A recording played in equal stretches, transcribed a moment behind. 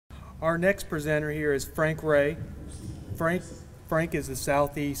Our next presenter here is Frank Ray. Frank is the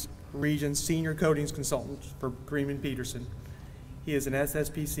Southeast Region Senior Coatings Consultant for Greenman Peterson. He is an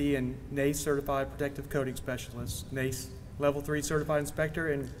SSPC and NACE Certified Protective Coating Specialist, NACE Level 3 Certified Inspector,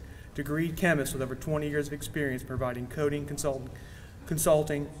 and degreed chemist with over 20 years of experience providing coating,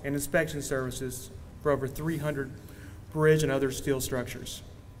 consulting, and inspection services for over 300 bridge and other steel structures.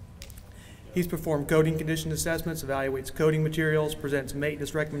 He's performed coating condition assessments, evaluates coating materials, presents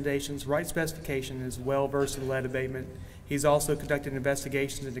maintenance recommendations, writes specifications, and is well versed in lead abatement. He's also conducted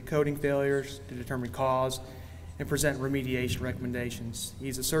investigations into coating failures to determine cause and present remediation recommendations.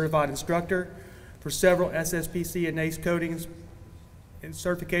 He's a certified instructor for several SSPC and NACE coatings and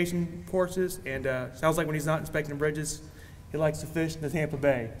certification courses, and sounds like when he's not inspecting bridges, he likes to fish in the Tampa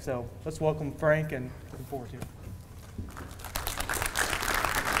Bay. So let's welcome Frank, and looking forward to it.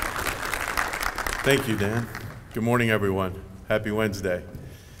 Thank you, Dan. Good morning, everyone. Happy Wednesday.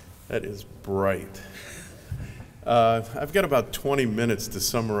 That is bright. I've got about 20 minutes to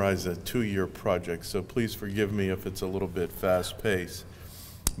summarize a 2-year project, so please forgive me if it's a little bit fast-paced.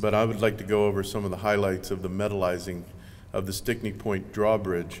 But I would like to go over some of the highlights of the metallizing of the Stickney Point Draw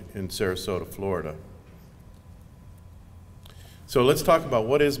Bridge in Sarasota, Florida. So let's talk about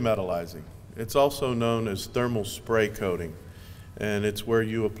what is metallizing. It's also known as thermal spray coating, and it's where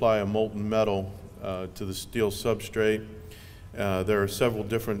you apply a molten metal to the steel substrate. There are several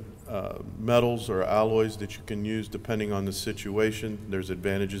different metals or alloys that you can use depending on the situation. There's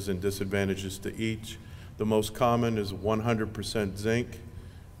advantages and disadvantages to each. The most common is 100% zinc,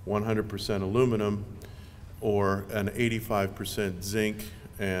 100% aluminum, or an 85% zinc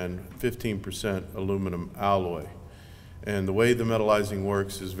and 15% aluminum alloy. And the way the metallizing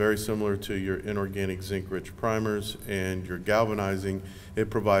works is very similar to your inorganic zinc-rich primers and your galvanizing. It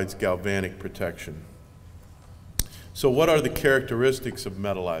provides galvanic protection. So what are the characteristics of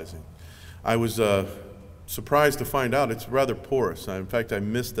metallizing? I was surprised to find out it's rather porous. In fact, I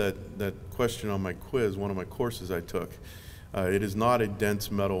missed that question on my quiz, one of my courses I took. It is not a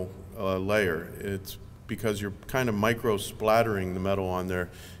dense metal layer. It's because you're kind of micro splattering the metal on there.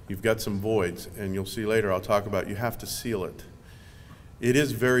 You've got some voids, and you'll see later I'll talk about you have to seal it. It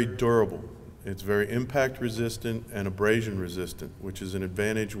is very durable. It's very impact resistant and abrasion resistant, which is an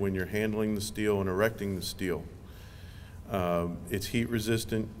advantage when you're handling the steel and erecting the steel. It's heat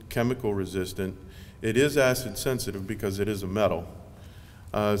resistant, chemical resistant. It is acid sensitive because it is a metal.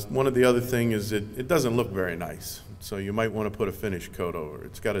 One of the other things is it doesn't look very nice, so you might want to put a finish coat over.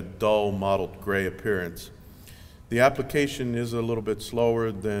 It's got a dull mottled gray appearance. The application is a little bit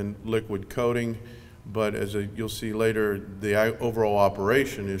slower than liquid coating, but as you'll see later, the overall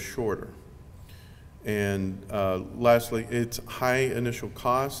operation is shorter. And lastly, it's high initial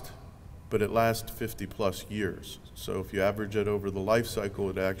cost, but it lasts 50+ years. So if you average it over the life cycle,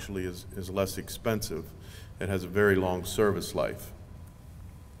 it actually is less expensive. It has a very long service life.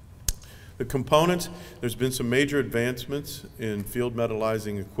 The components, there's been some major advancements in field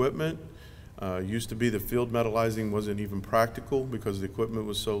metallizing equipment. Used to be the field metallizing wasn't even practical because the equipment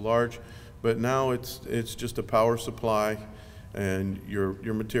was so large, but now it's just a power supply and your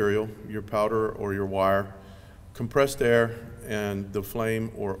material, your powder or your wire, compressed air, and the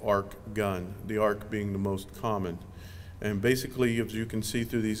flame or arc gun, the arc being the most common. And basically, as you can see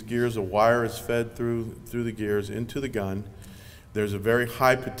through these gears, a wire is fed through the gears into the gun. There's a very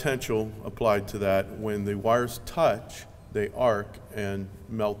high potential applied to that. When the wires touch, they arc and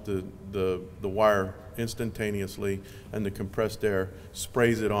melt the wire instantaneously, and the compressed air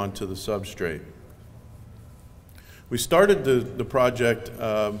sprays it onto the substrate. We started the project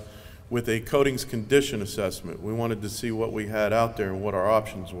with a coatings condition assessment. We wanted to see what we had out there and what our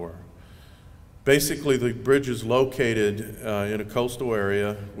options were. Basically, the bridge is located in a coastal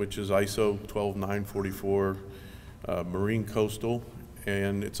area, which is ISO 12944 marine coastal,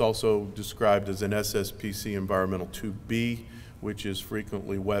 and it's also described as an SSPC Environmental 2B, which is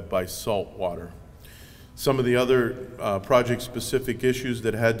frequently wet by salt water. Some of the other project-specific issues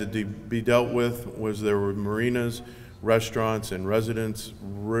that had to be dealt with was there were marinas, restaurants, and residents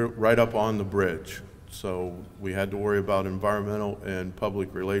right up on the bridge. So we had to worry about environmental and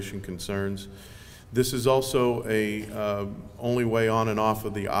public relation concerns. This is also a only way on and off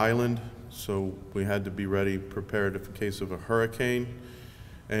of the island, so we had to be ready, prepared in case of a hurricane,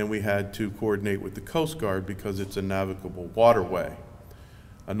 and we had to coordinate with the Coast Guard because it's a navigable waterway.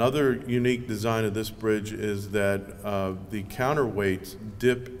 Another unique design of this bridge is that the counterweights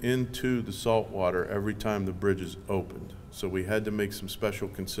dip into the salt water every time the bridge is opened, so we had to make some special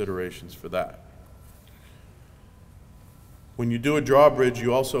considerations for that. When you do a drawbridge,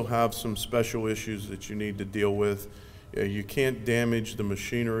 you also have some special issues that you need to deal with. You can't damage the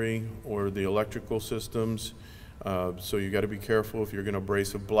machinery or the electrical systems, so you got to be careful if you're going to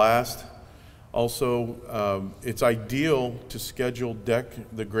abrasive blast. Also, it's ideal to schedule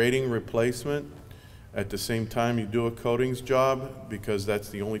the grading replacement at the same time you do a coatings job, because that's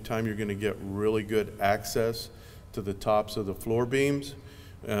the only time you're going to get really good access to the tops of the floor beams.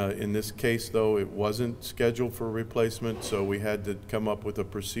 In this case, though, it wasn't scheduled for replacement, so we had to come up with a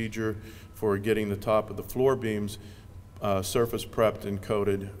procedure for getting the top of the floor beams surface prepped and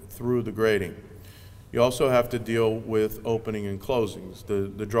coated through the grading. You also have to deal with opening and closings.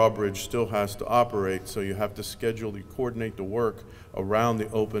 The drawbridge still has to operate, so you have to schedule, coordinate the work around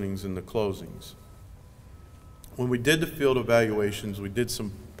the openings and the closings. When we did the field evaluations, we did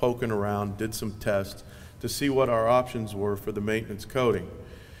some poking around, did some tests to see what our options were for the maintenance coating.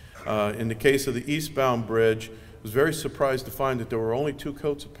 In the case of the eastbound bridge, I was very surprised to find that there were only 2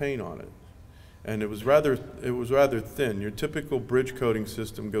 coats of paint on it. And it was rather thin. Your typical bridge coating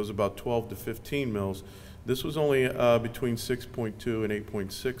system goes about 12 to 15 mils. This was only between 6.2 and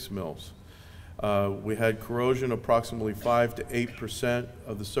 8.6 mils. We had corrosion approximately 5 to 8%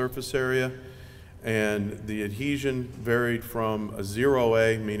 of the surface area, and the adhesion varied from a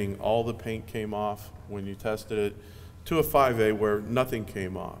 0A, meaning all the paint came off when you tested it, to a 5A where nothing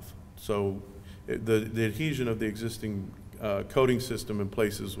came off. So the adhesion of the existing coating system in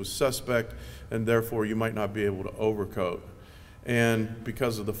places was suspect, and therefore you might not be able to overcoat. And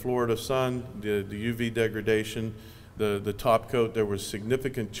because of the Florida sun, the UV degradation, the top coat, there was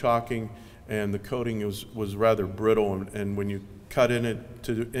significant chalking, and the coating was rather brittle, and when you cut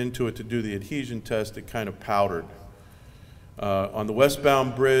into it to do the adhesion test, it kind of powdered. On the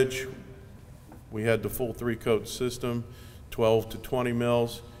westbound bridge, we had the full 3-coat system, 12 to 20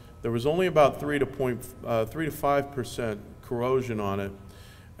 mils. There was only about 3 to 5% corrosion on it,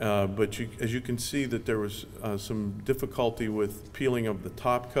 but as you can see that there was some difficulty with peeling of the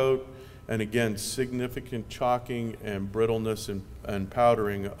top coat, and again, significant chalking and brittleness and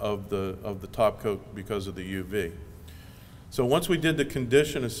powdering of the top coat because of the UV. So once we did the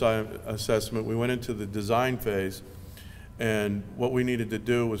condition assessment, we went into the design phase, and what we needed to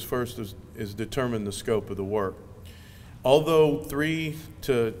do was first is determine the scope of the work. Although 3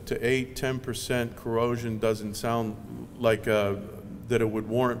 to 8, 10% corrosion doesn't sound like that it would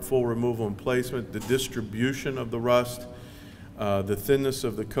warrant full removal and placement, the distribution of the rust, the thinness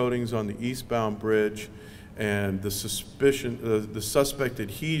of the coatings on the eastbound bridge, and the suspect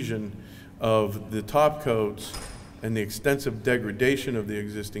adhesion of the top coats, and the extensive degradation of the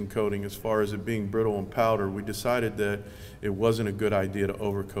existing coating as far as it being brittle and powder, we decided that it wasn't a good idea to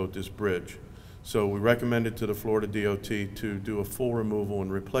overcoat this bridge. So we recommended to the Florida DOT to do a full removal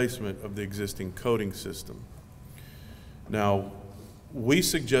and replacement of the existing coating system. Now, we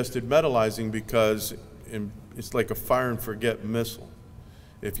suggested metallizing because it's like a fire and forget missile.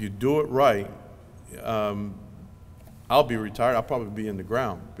 If you do it right, I'll be retired. I'll probably be in the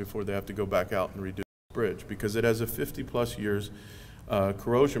ground before they have to go back out and redo the bridge, because it has a 50+ years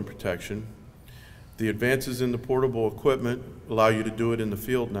corrosion protection. The advances in the portable equipment allow you to do it in the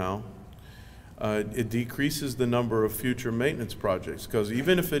field now. It decreases the number of future maintenance projects, because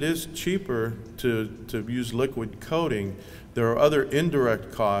even if it is cheaper to use liquid coating, there are other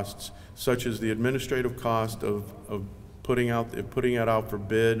indirect costs, such as the administrative cost of putting it out for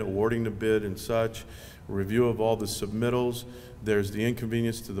bid, awarding the bid and such, review of all the submittals. There's the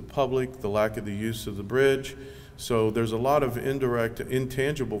inconvenience to the public, the lack of the use of the bridge. So there's a lot of indirect,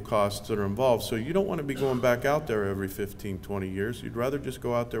 intangible costs that are involved. So you don't want to be going back out there every 15, 20 years. You'd rather just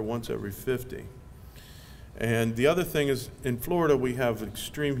go out there once every 50. And the other thing is, in Florida, we have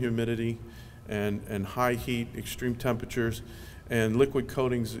extreme humidity and high heat, extreme temperatures, and liquid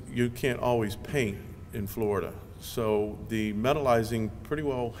coatings you can't always paint in Florida. So the metallizing pretty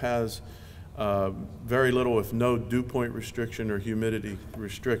well has very little, if no, dew point restriction or humidity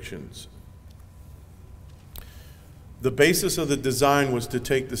restrictions. The basis of the design was to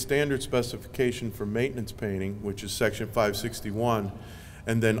take the standard specification for maintenance painting, which is section 561,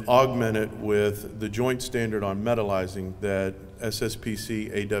 and then augment it with the joint standard on metallizing that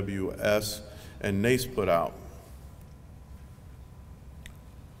SSPC, AWS, and NACE put out.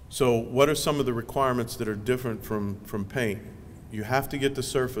 So what are some of the requirements that are different from paint? You have to get the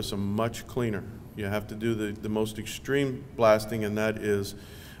surface much cleaner. You have to do the most extreme blasting, and that is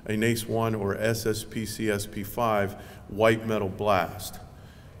a NACE 1 or SSPC SP5 white metal blast.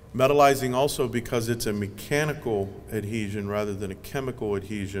 Metallizing also, because it's a mechanical adhesion rather than a chemical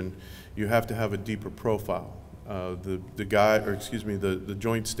adhesion, you have to have a deeper profile. The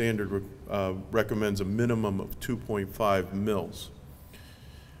joint standard recommends a minimum of 2.5 mils.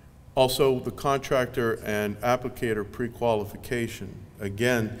 Also, the contractor and applicator pre-qualification.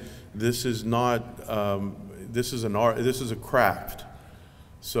 Again, this is not, this is an art, this is a craft.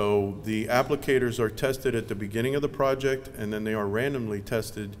 So the applicators are tested at the beginning of the project, and then they are randomly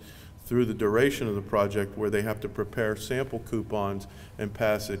tested through the duration of the project, where they have to prepare sample coupons and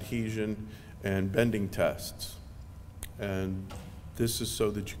pass adhesion and bending tests. And this is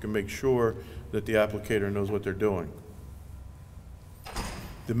so that you can make sure that the applicator knows what they're doing.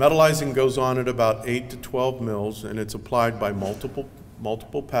 The metallizing goes on at about 8 to 12 mils, and it's applied by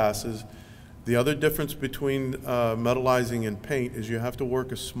multiple passes. The other difference between metallizing and paint is you have to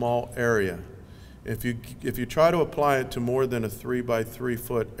work a small area. If you try to apply it to more than a 3 by 3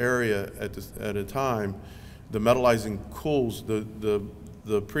 foot area at a time, the metallizing cools.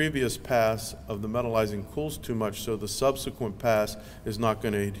 The previous pass of the metallizing cools too much, so the subsequent pass is not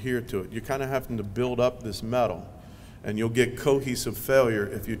going to adhere to it. You're kind of having to build up this metal, and you'll get cohesive failure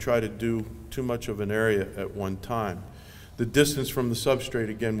if you try to do too much of an area at one time. The distance from the substrate,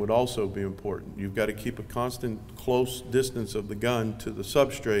 again, would also be important. You've got to keep a constant close distance of the gun to the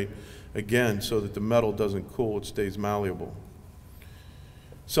substrate, again, so that the metal doesn't cool, it stays malleable.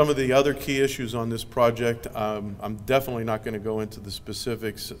 Some of the other key issues on this project, I'm definitely not going to go into the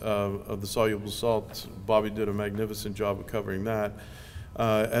specifics of the soluble salts. Bobby did a magnificent job of covering that.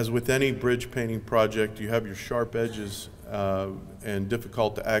 As with any bridge painting project, you have your sharp edges and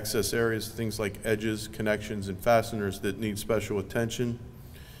difficult to access areas, things like edges, connections, and fasteners that need special attention.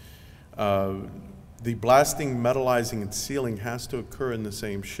 The blasting, metallizing, and sealing has to occur in the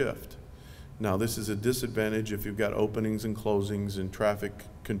same shift. Now, this is a disadvantage if you've got openings and closings and traffic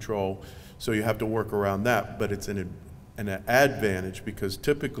control, so you have to work around that, but it's an advantage because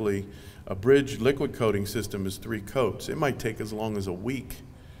typically a bridge liquid coating system is 3 coats. It might take as long as a week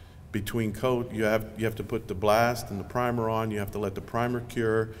between coat. You have to put the blast and the primer on, you have to let the primer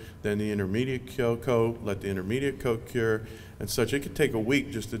cure, then the intermediate coat, let the intermediate coat cure, and such. It could take a week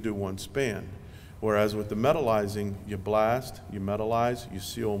just to do one span. Whereas with the metallizing, you blast, you metallize, you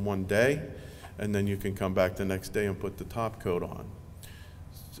seal in one day, and then you can come back the next day and put the top coat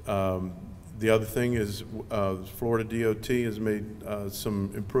on. The other thing is Florida DOT has made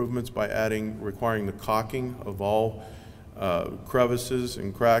some improvements by requiring the caulking of all crevices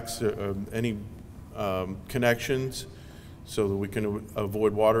and cracks, any connections, so that we can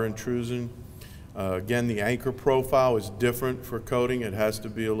avoid water intrusion. Again, the anchor profile is different for coating. It has to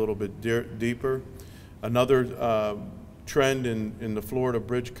be a little bit deeper. Another trend in the Florida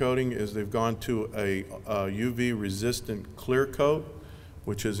bridge coating is they've gone to a UV resistant clear coat,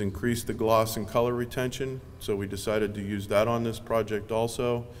 which has increased the gloss and color retention. So we decided to use that on this project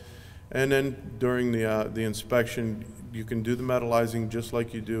also. And then during the inspection, you can do the metallizing just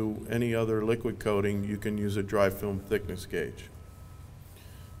like you do any other liquid coating. You can use a dry film thickness gauge.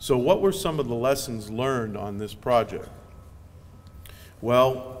 So what were some of the lessons learned on this project?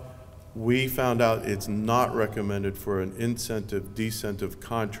 Well, we found out it's not recommended for an incentive-decentive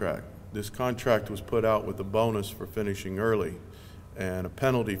contract. This contract was put out with a bonus for finishing early and a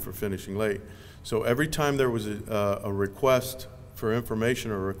penalty for finishing late. So every time there was a request for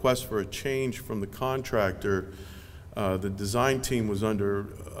information or a request for a change from the contractor, the design team was under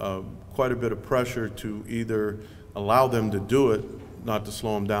quite a bit of pressure to either allow them to do it, not to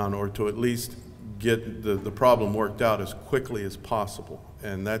slow them down, or to at least get the problem worked out as quickly as possible.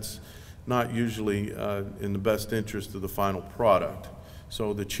 And that's not usually in the best interest of the final product.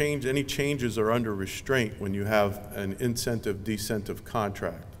 So any changes are under restraint when you have an incentive-decentive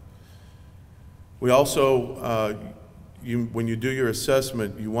contract. We also, when you do your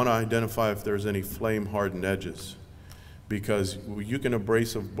assessment, you want to identify if there's any flame-hardened edges, because you can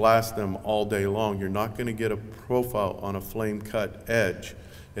abrasive blast them all day long. You're not going to get a profile on a flame-cut edge.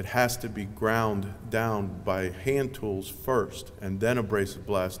 It has to be ground down by hand tools first, and then abrasive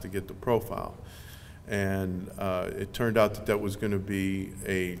blast to get the profile. And it turned out that was going to be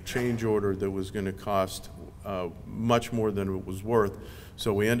a change order that was going to cost much more than it was worth.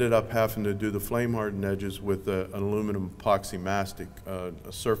 So we ended up having to do the flame hardened edges with an aluminum epoxy mastic, a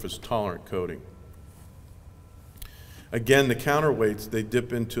surface tolerant coating. Again, the counterweights, they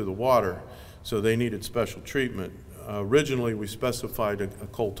dip into the water, so they needed special treatment. Originally, we specified a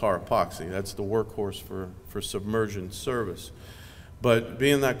coal tar epoxy. That's the workhorse for submersion service. But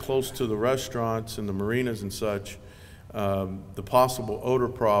being that close to the restaurants and the marinas and such, the possible odor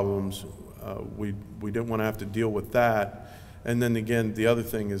problems, we didn't want to have to deal with that. And then again, the other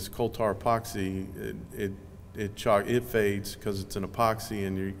thing is coal tar epoxy, it fades because it's an epoxy,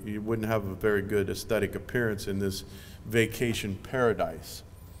 and you wouldn't have a very good aesthetic appearance in this vacation paradise.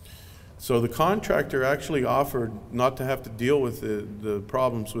 So the contractor actually offered not to have to deal with the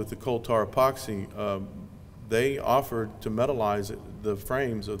problems with the coal tar epoxy. They offered to metallize the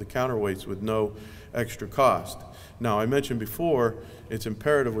frames of the counterweights with no extra cost. Now, I mentioned before, it's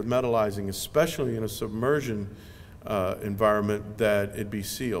imperative with metallizing, especially in a submersion environment, that it be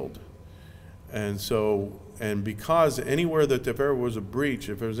sealed. And because anywhere that if there was a breach,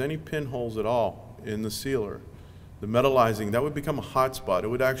 if there was any pinholes at all in the sealer, the metallizing, that would become a hot spot. It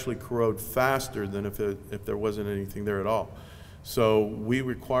would actually corrode faster than if there wasn't anything there at all. So we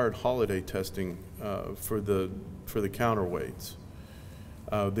required holiday testing for the counterweights.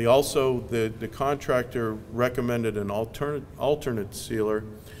 The contractor recommended an alternate sealer,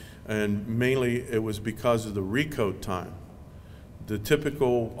 and mainly it was because of the recoat time. The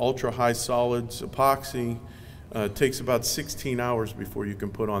typical ultra-high solids epoxy takes about 16 hours before you can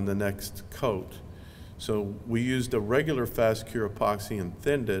put on the next coat. So we used a regular fast cure epoxy and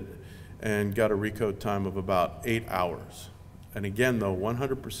thinned it and got a recoat time of about 8 hours. And again, though,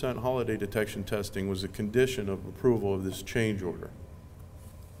 100% holiday detection testing was a condition of approval of this change order.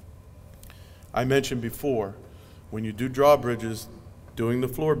 I mentioned before, when you do drawbridges, doing the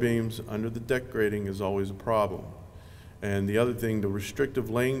floor beams under the deck grading is always a problem. And the other thing, the restrictive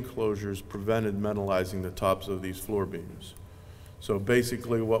lane closures prevented metallizing the tops of these floor beams. So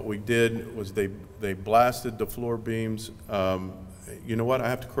basically what we did was they blasted the floor beams. You know what, I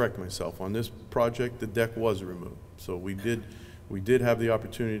have to correct myself. On this project, the deck was removed. So we did have the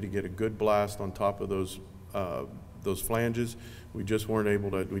opportunity to get a good blast on top of those flanges. We just weren't able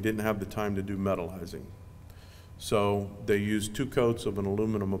to, we didn't have the time to do metallizing. So they used 2 coats of an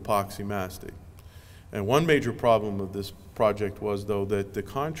aluminum epoxy mastic. And one major problem of this project was, though, that the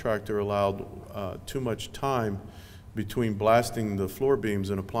contractor allowed too much time between blasting the floor beams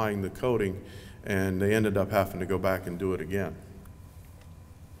and applying the coating, and they ended up having to go back and do it again.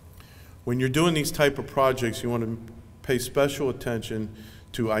 When you're doing these type of projects, you want to pay special attention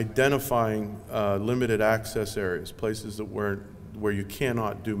to identifying limited access areas, places that where you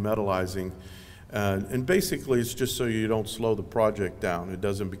cannot do metallizing. And basically, it's just so you don't slow the project down. It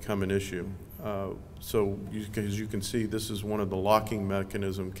doesn't become an issue. So as you can see, this is one of the locking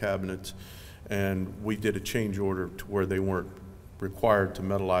mechanism cabinets, and we did a change order to where they weren't required to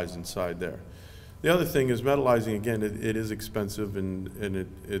metallize inside there. The other thing is metallizing, again, it is expensive, and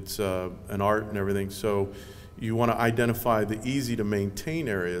it's an art and everything, so you want to identify the easy to maintain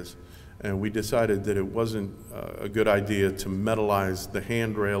areas, and we decided that it wasn't a good idea to metallize the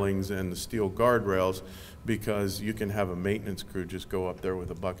hand railings and the steel guardrails, because you can have a maintenance crew just go up there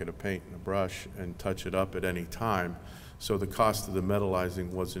with a bucket of paint and a brush and touch it up at any time. So the cost of the metallizing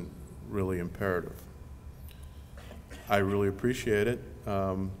wasn't really imperative. I really appreciate it.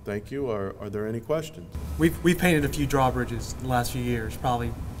 Thank you. Are there any questions? We've painted a few drawbridges in the last few years.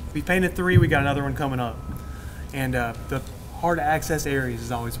 Probably we painted 3. We got another one coming up, and the hard to access areas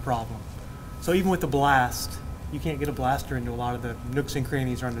is always a problem. So even with the blast, you can't get a blaster into a lot of the nooks and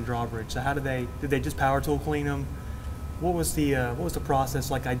crannies around the drawbridge. So how did they just power tool clean them? What was the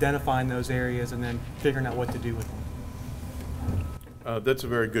process like, identifying those areas and then figuring out what to do with them? That's a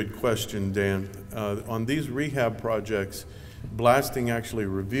very good question, Dan. On these rehab projects, blasting actually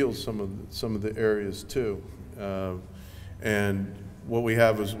reveals some of the areas too. And what we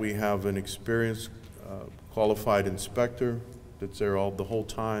have is we have an experienced, qualified inspector that's there the whole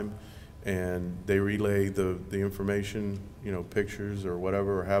time, and they relay the information, pictures or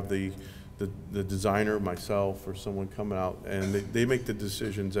whatever, or have the designer, myself, or someone come out, and they make the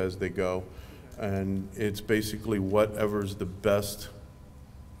decisions as they go. And it's basically whatever's the best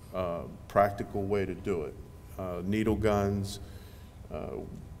practical way to do it. Needle guns,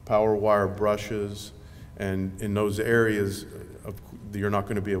 power wire brushes, and in those areas, you're not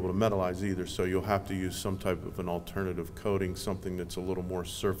going to be able to metallize either, so you'll have to use some type of an alternative coating, something that's a little more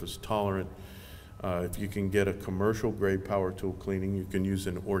surface tolerant. If you can get a commercial grade power tool cleaning, you can use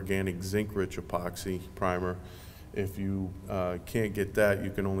an organic zinc-rich epoxy primer. If you can't get that,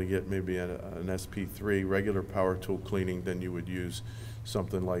 you can only get maybe an SP3 regular power tool cleaning, then you would use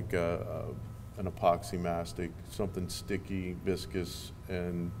something like an epoxy mastic, something sticky, viscous,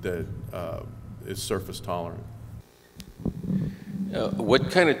 and that is surface tolerant. What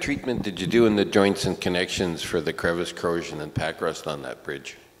kind of treatment did you do in the joints and connections for the crevice corrosion and pack rust on that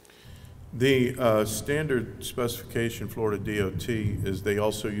bridge? The standard specification Florida DOT is they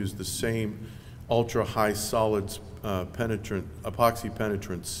also use the same ultra high solids epoxy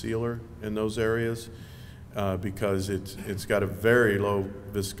penetrant sealer in those areas because it's got a very low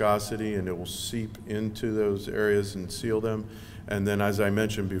viscosity, and it will seep into those areas and seal them. And then, as I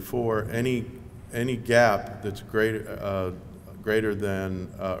mentioned before, any gap that's greater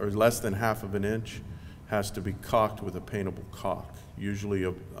than or less than half of an inch has to be caulked with a paintable caulk, usually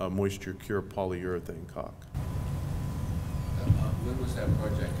a moisture cure polyurethane caulk. When was that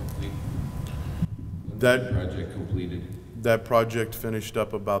project completed? That project finished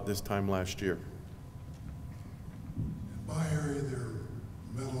up about this time last year. In my area, they're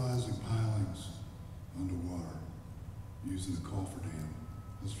metallizing pilings underwater using the cofferdam.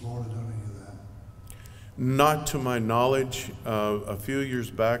 Has Florida done any of that? Not to my knowledge. A few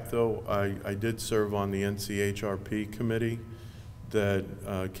years back, though, I did serve on the NCHRP committee that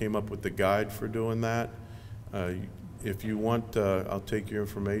came up with the guide for doing that. If you want, I'll take your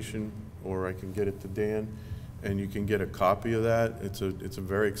information, or I can get it to Dan, and you can get a copy of that. It's a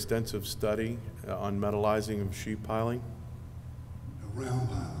very extensive study on metallizing of sheet piling. The round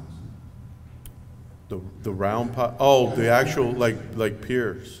pilings. The round pile? Oh, the actual like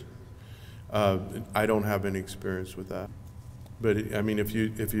piers. I don't have any experience with that. But I mean, if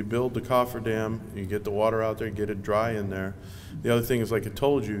you build the cofferdam, you get the water out there, get it dry in there. The other thing is, like I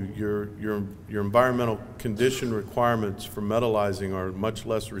told you, your environmental condition requirements for metallizing are much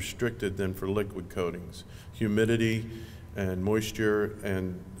less restricted than for liquid coatings. Humidity and moisture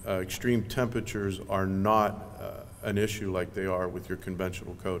and extreme temperatures are not an issue like they are with your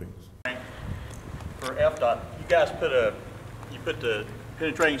conventional coatings. For FDOT, you guys put the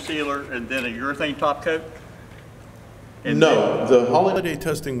penetrating sealer and then a urethane top coat? And no, the holiday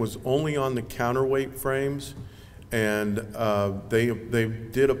testing was only on the counterweight frames, and they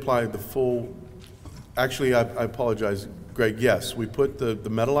did apply the full. Actually, I apologize, Greg. Yes, we put the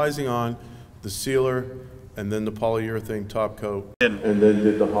metallizing on, the sealer, and then the polyurethane top coat, and then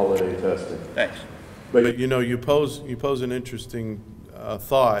did the holiday testing. Thanks. But you know, you pose an interesting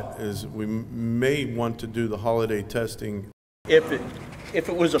thought. Is we may want to do the holiday testing. If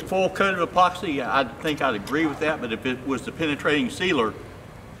it was a full coat of epoxy, I think I'd agree with that, but if it was the penetrating sealer,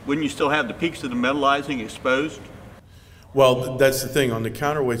 wouldn't you still have the peaks of the metallizing exposed? Well, that's the thing. On the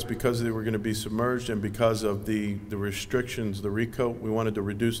counterweights, because they were going to be submerged and because of the restrictions, the recoat, we wanted to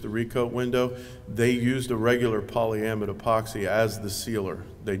reduce the recoat window, they used a regular polyamide epoxy as the sealer.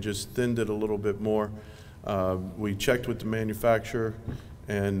 They just thinned it a little bit more. We checked with the manufacturer,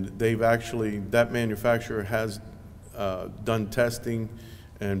 and that manufacturer has done testing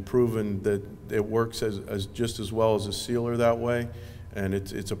and proven that it works as just as well as a sealer that way, and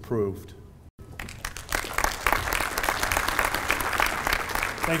it's approved.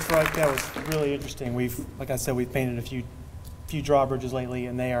 Thanks, Frank. That was really interesting. Like I said, we've painted a few drawbridges lately,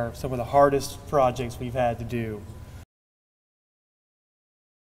 and they are some of the hardest projects we've had to do.